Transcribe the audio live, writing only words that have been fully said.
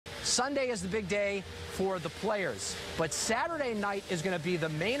Sunday is the big day for the players, but Saturday night is going to be the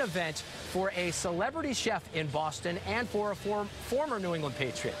main event for a celebrity chef in Boston and for a former New England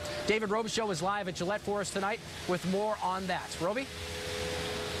Patriot. David Robichaud is live at Gillette for us tonight with more on that. Roby?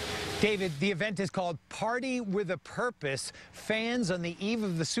 David, the event is called Party with a Purpose. Fans on the eve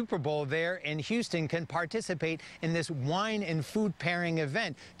of the Super Bowl there in Houston can participate in this wine and food pairing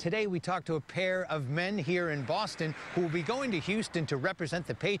event. Today we talked to a pair of men here in Boston who will be going to Houston to represent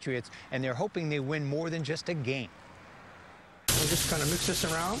the Patriots, and they're hoping they win more than just a game. We'll just kind of mix this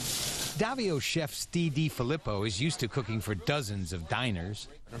around. Davio chef Steve DiFillippo is used to cooking for dozens of diners.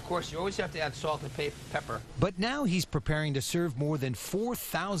 And of course, you always have to add salt and pepper. But now he's preparing to serve more than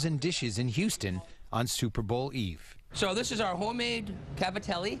 4,000 dishes in Houston on Super Bowl Eve. So this is our homemade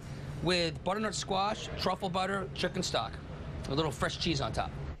cavatelli with butternut squash, truffle butter, chicken stock, a little fresh cheese on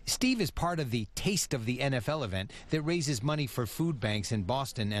top. Steve is part of the Taste of the NFL event that raises money for food banks in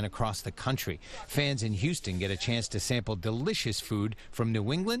Boston and across the country. Fans in Houston get a chance to sample delicious food from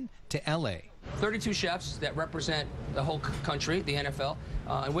New England to L.A. 32 chefs that represent the whole country, the NFL,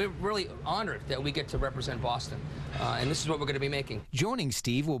 and we're really honored that we get to represent Boston. And this is what we're going to be making. Joining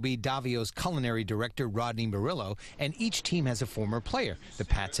Steve will be Davio's culinary director, Rodney Murillo, and each team has a former player. The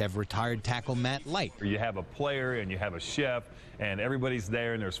Pats have retired tackle Matt Light. You have a player and you have a chef, and everybody's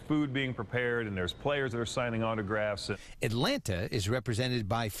there, and there's food being prepared, and there's players that are signing autographs. Atlanta is represented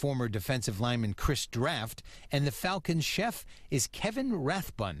by former defensive lineman Chris Draft, and the Falcons chef is Kevin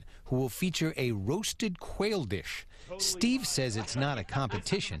Rathbun, who will feature a roasted quail dish. Steve says it's not a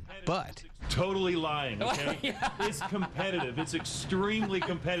competition, but... Totally lying, okay? It's competitive. It's extremely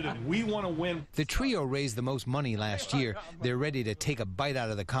competitive. We want to win. The trio raised the most money last year. They're ready to take a bite out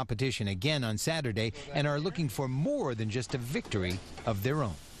of the competition again on Saturday and are looking for more than just a victory of their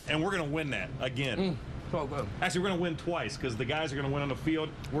own. And we're going to win that again. Actually, we're going to win twice because the guys are going to win on the field.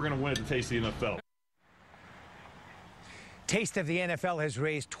 We're going to win at the Taste of the NFL. Taste of the NFL has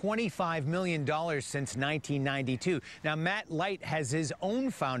raised $25 million since 1992. Now, Matt Light has his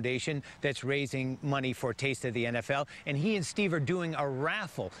own foundation that's raising money for Taste of the NFL, and he and Steve are doing a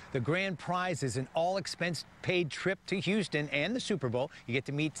raffle. The grand prize is an all-expense-paid trip to Houston and the Super Bowl. You get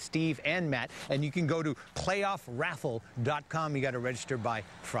to meet Steve and Matt, and you can go to playoffraffle.com. You got to register by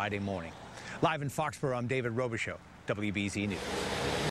Friday morning. Live in Foxborough, I'm David Robichaud, WBZ News.